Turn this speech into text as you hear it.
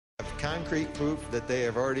Concrete proof that they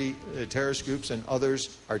have already, terrorist groups and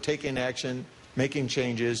others are taking action, making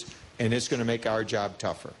changes, and it's going to make our job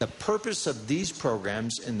tougher. The purpose of these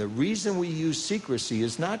programs and the reason we use secrecy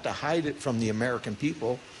is not to hide it from the American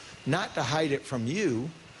people, not to hide it from you,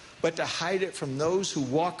 but to hide it from those who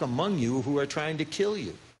walk among you who are trying to kill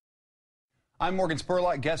you. I'm Morgan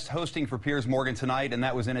Spurlock, guest hosting for Piers Morgan tonight, and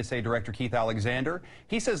that was NSA Director Keith Alexander.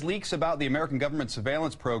 He says leaks about the American government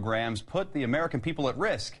surveillance programs put the American people at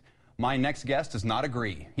risk. My next guest does not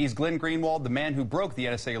agree. He's Glenn Greenwald, the man who broke the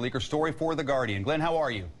NSA leaker story for The Guardian. Glenn, how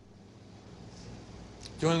are you?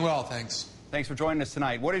 Doing well, thanks. Thanks for joining us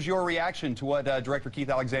tonight. What is your reaction to what Director Keith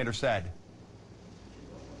Alexander said?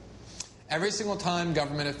 Every single time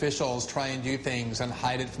government officials try and do things and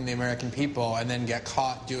hide it from the American people and then get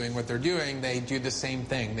caught doing what they're doing, they do the same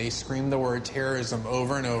thing. They scream the word terrorism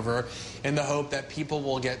over and over in the hope that people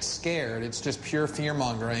will get scared. It's just pure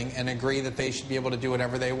fear-mongering and agree that they should be able to do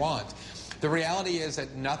whatever they want. The reality is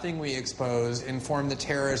that nothing we exposed informed the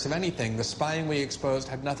terrorists of anything. The spying we exposed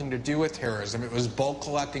had nothing to do with terrorism. It was bulk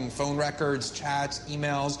collecting phone records, chats,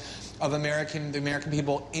 emails of the American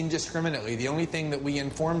people indiscriminately. The only thing that we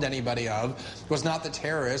informed anybody of was not the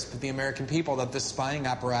terrorists, but the American people, that this spying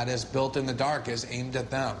apparatus built in the dark is aimed at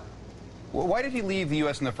them. Well, why did he leave the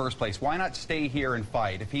U.S. in the first place? Why not stay here and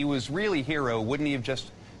fight? If he was really a hero, wouldn't he have just,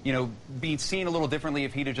 be seen a little differently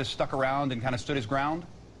if he'd have just stuck around and kind of stood his ground?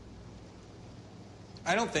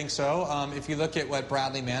 I don't think so. If you look at what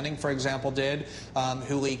Bradley Manning, for example, did,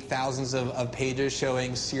 who leaked thousands of pages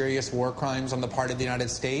showing serious war crimes on the part of the United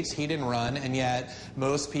States, he didn't run, and yet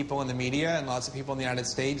most people in the media and lots of people in the United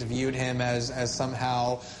States viewed him as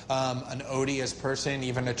somehow an odious person,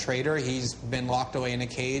 even a traitor. He's been locked away in a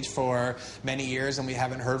cage for many years, and we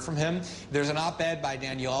haven't heard from him. There's an op-ed by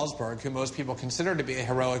Daniel Ellsberg, who most people consider to be a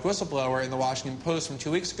heroic whistleblower, in the Washington Post from 2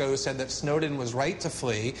 weeks ago, who said that Snowden was right to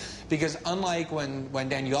flee because, unlike when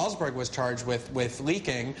Daniel Ellsberg was charged with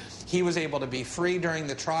leaking, he was able to be free during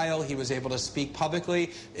the trial. He was able to speak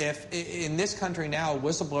publicly. If in this country now,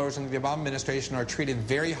 whistleblowers under the Obama administration are treated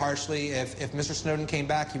very harshly. If Mr. Snowden came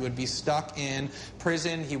back, he would be stuck in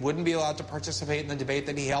prison. He wouldn't be allowed to participate in the debate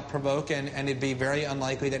that he helped provoke, and it'd be very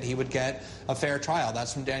unlikely that he would get a fair trial.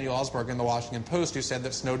 That's from Daniel Ellsberg in the Washington Post, who said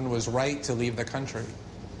that Snowden was right to leave the country.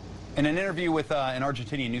 In an interview with an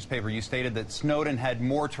Argentinian newspaper, you stated that Snowden had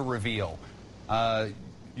more to reveal.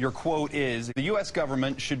 Your quote is, the U.S.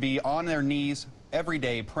 government should be on their knees every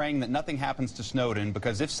day praying that nothing happens to Snowden,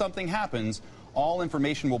 because if something happens, all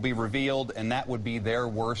information will be revealed, and that would be their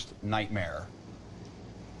worst nightmare.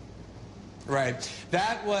 Right.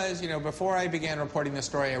 That was, before I began reporting this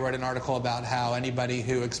story, I wrote an article about how anybody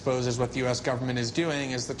who exposes what the U.S. government is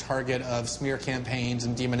doing is the target of smear campaigns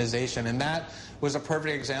and demonization. And that was a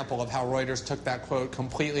perfect example of how Reuters took that quote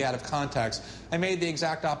completely out of context. I made the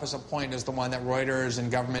exact opposite point as the one that Reuters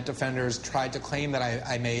and government defenders tried to claim that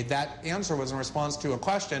I made. That answer was in response to a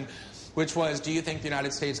question, which was, do you think the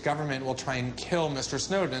United States government will try and kill Mr.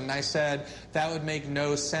 Snowden? And I said, that would make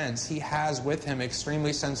no sense. He has with him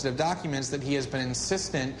extremely sensitive documents that he has been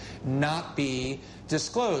insistent not be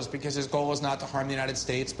disclosed, because his goal is not to harm the United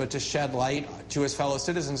States, but to shed light to his fellow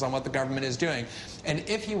citizens on what the government is doing. And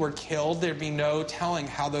if he were killed, there'd be no telling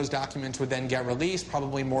how those documents would then get released,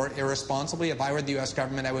 probably more irresponsibly. If I were the U.S.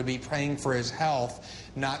 government, I would be praying for his health,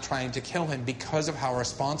 not trying to kill him, because of how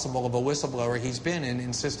responsible of a whistleblower he's been in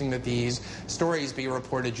insisting that these stories be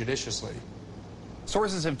reported judiciously.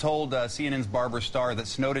 Sources have told CNN's Barbara Starr that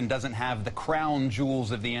Snowden doesn't have the crown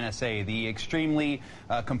jewels of the NSA, the extremely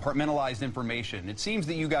compartmentalized information. It seems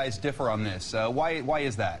that you guys differ on this. Why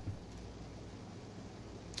is that?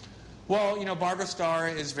 Well, Barbara Starr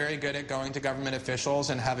is very good at going to government officials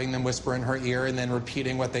and having them whisper in her ear and then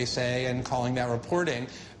repeating what they say and calling that reporting.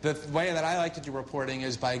 The way that I like to do reporting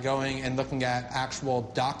is by going and looking at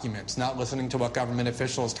actual documents, not listening to what government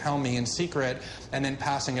officials tell me in secret and then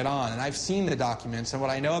passing it on. And I've seen the documents, and what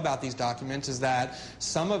I know about these documents is that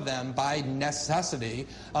some of them, by necessity,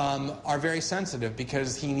 are very sensitive,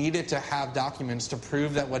 because he needed to have documents to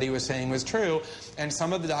prove that what he was saying was true. And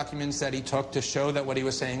some of the documents that he took to show that what he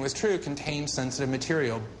was saying was true contained sensitive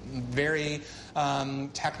material, very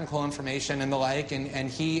technical information and the like. And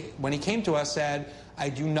he, when he came to us, said, I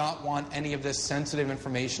do not want any of this sensitive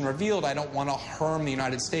information revealed. I don't want to harm the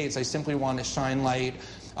United States. I simply want to shine light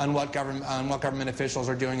on what government officials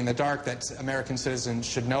are doing in the dark that American citizens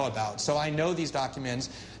should know about. So I know these documents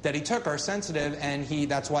that he took are sensitive, and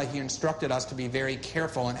that's why he instructed us to be very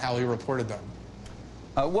careful in how he reported them.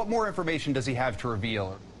 What more information does he have to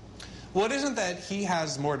reveal? Well, it isn't that he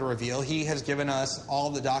has more to reveal. He has given us all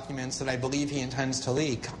the documents that I believe he intends to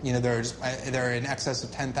leak. They're in excess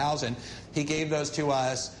of 10,000. He gave those to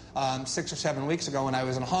us 6 or 7 weeks ago when I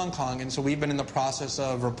was in Hong Kong, and so we've been in the process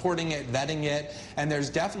of reporting it, vetting it, and there's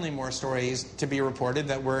definitely more stories to be reported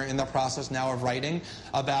that we're in the process now of writing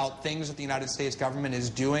about things that the United States government is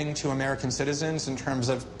doing to American citizens in terms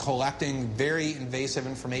of collecting very invasive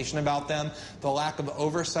information about them, the lack of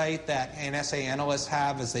oversight that NSA analysts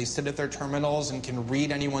have as they sit at their terminals and can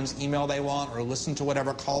read anyone's email they want or listen to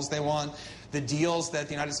whatever calls they want, the deals that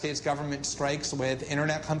the United States government strikes with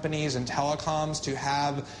internet companies and telecoms to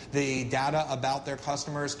have the data about their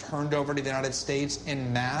customers turned over to the United States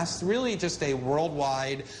en masse. Really just a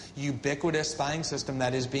worldwide, ubiquitous spying system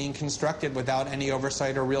that is being constructed without any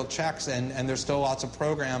oversight or real checks, and there's still lots of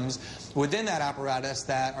programs within that apparatus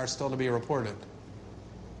that are still to be reported.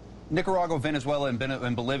 Nicaragua, Venezuela,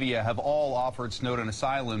 and Bolivia have all offered Snowden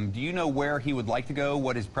asylum. Do you know where he would like to go,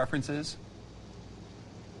 what his preference is?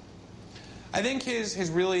 I think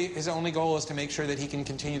his only goal is to make sure that he can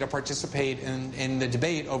continue to participate in the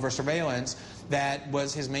debate over surveillance. That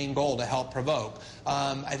was his main goal, to help provoke.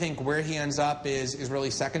 I think where he ends up is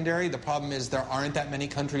really secondary. The problem is there aren't that many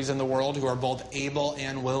countries in the world who are both able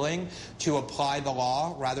and willing to apply the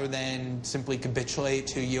law rather than simply capitulate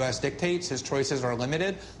to U.S. dictates. His choices are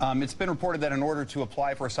limited. It's been reported that in order to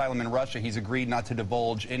apply for asylum in Russia, he's agreed not to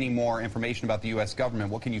divulge any more information about the U.S.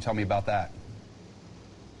 government. What can you tell me about that?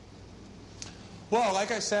 Well,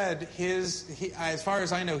 like I said, as far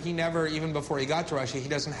as I know, he never, even before he got to Russia, he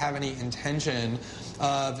doesn't have any intention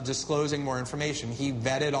of disclosing more information. He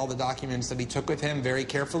vetted all the documents that he took with him very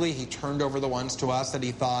carefully. He turned over the ones to us that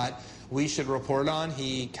he thought we should report on.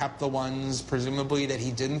 He kept the ones, presumably, that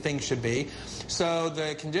he didn't think should be. So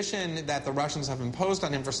the condition that the Russians have imposed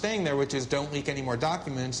on him for staying there, which is don't leak any more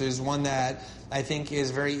documents, is one that I think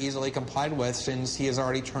is very easily complied with, since he has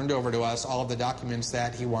already turned over to us all of the documents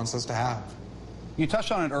that he wants us to have. You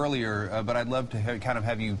touched on it earlier, but I'd love to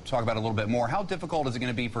have you talk about it a little bit more. How difficult is it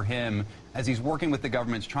going to be for him as he's working with the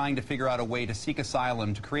governments, trying to figure out a way to seek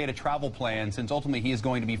asylum, to create a travel plan, since ultimately he is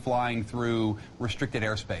going to be flying through restricted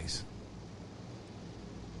airspace?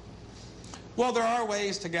 Well, there are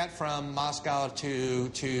ways to get from Moscow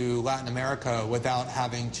to Latin America without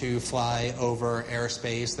having to fly over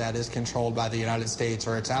airspace that is controlled by the United States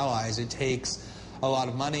or its allies. It takes a lot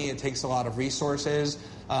of money, it takes a lot of resources,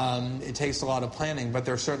 it takes a lot of planning, but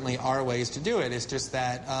there certainly are ways to do it. It's just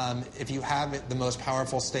that if you have the most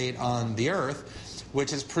powerful state on the earth,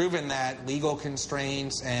 which has proven that legal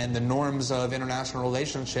constraints and the norms of international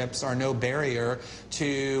relationships are no barrier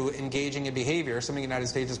to engaging in behavior, something the United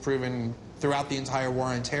States has proven throughout the entire war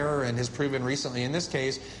on terror and has proven recently in this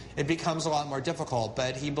case, it becomes a lot more difficult.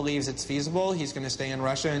 But he believes it's feasible. He's going to stay in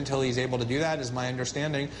Russia until he's able to do that, is my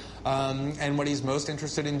understanding. And what he's most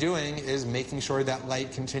interested in doing is making sure that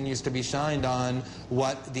light continues to be shined on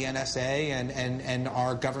what the NSA and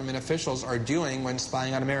our government officials are doing when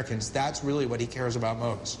spying on Americans. That's really what he cares about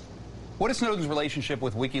most. What is Snowden's relationship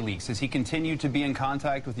with WikiLeaks? Has he continued to be in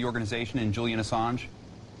contact with the organization and Julian Assange?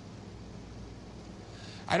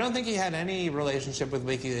 I don't think he had any relationship with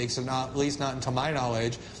WikiLeaks, at least not until my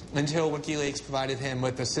knowledge, until WikiLeaks provided him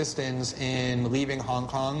with assistance in leaving Hong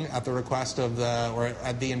Kong at the request of or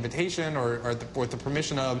at the invitation or with the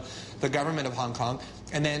permission of the government of Hong Kong,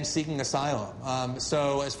 and then seeking asylum.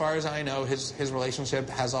 So as far as I know, his relationship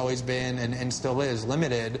has always been and still is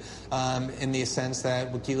limited in the sense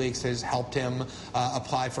that WikiLeaks has helped him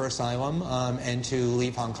apply for asylum and to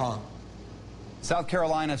leave Hong Kong. South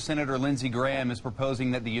Carolina Senator Lindsey Graham is proposing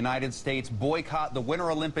that the United States boycott the Winter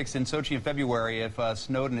Olympics in Sochi in February if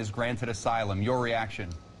Snowden is granted asylum. Your reaction?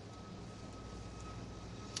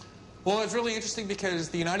 Well, it's really interesting because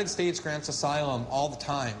the United States grants asylum all the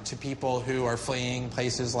time to people who are fleeing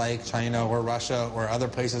places like China or Russia or other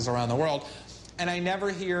places around the world. And I never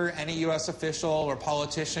hear any U.S. official or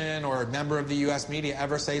politician or member of the U.S. media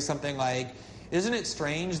ever say something like, isn't it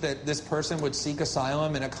strange that this person would seek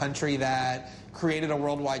asylum in a country that created a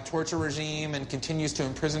worldwide torture regime and continues to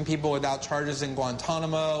imprison people without charges in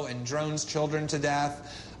Guantanamo and drones children to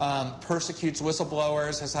death, persecutes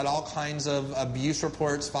whistleblowers, has had all kinds of abuse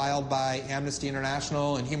reports filed by Amnesty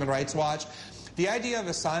International and Human Rights Watch? The idea of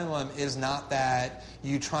asylum is not that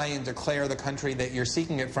you try and declare the country that you're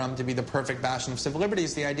seeking it from to be the perfect bastion of civil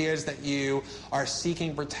liberties. The idea is that you are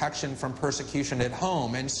seeking protection from persecution at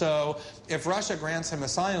home. And so if Russia grants him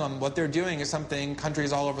asylum, what they're doing is something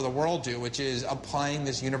countries all over the world do, which is applying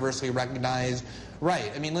this universally recognized right.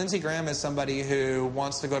 I mean, Lindsey Graham is somebody who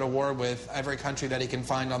wants to go to war with every country that he can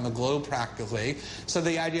find on the globe practically. So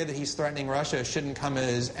the idea that he's threatening Russia shouldn't come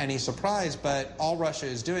as any surprise, but all Russia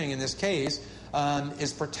is doing in this case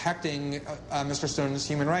is protecting Mr. Snowden's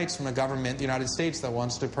human rights from a government, the United States, that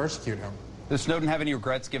wants to persecute him. Does Snowden have any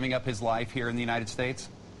regrets giving up his life here in the United States?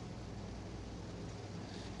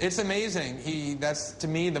 It's amazing. That's, to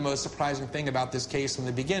me, the most surprising thing about this case from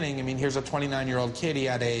the beginning. I mean, here's a 29-year-old kid. He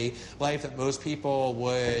had a life that most people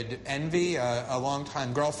would envy, a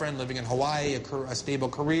long-time girlfriend living in Hawaii, a stable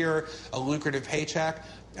career, a lucrative paycheck.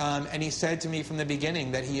 And he said to me from the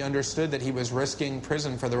beginning that he understood that he was risking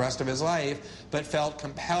prison for the rest of his life, but felt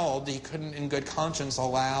compelled, he couldn't in good conscience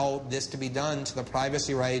allow this to be done to the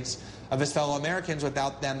privacy rights of his fellow Americans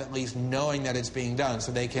without them at least knowing that it's being done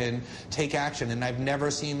so they can take action. And I've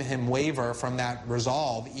never seen him waver from that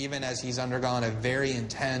resolve, even as he's undergone a very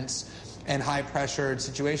intense and high-pressured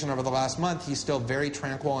situation over the last month. He's still very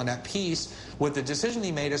tranquil and at peace with the decision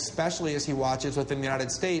he made, especially as he watches within the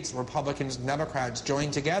United States Republicans and Democrats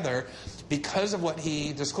join together because of what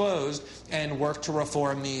he disclosed and work to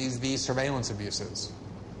reform these surveillance abuses.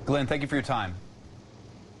 Glenn, thank you for your time.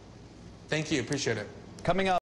 Thank you. Appreciate it. Coming up.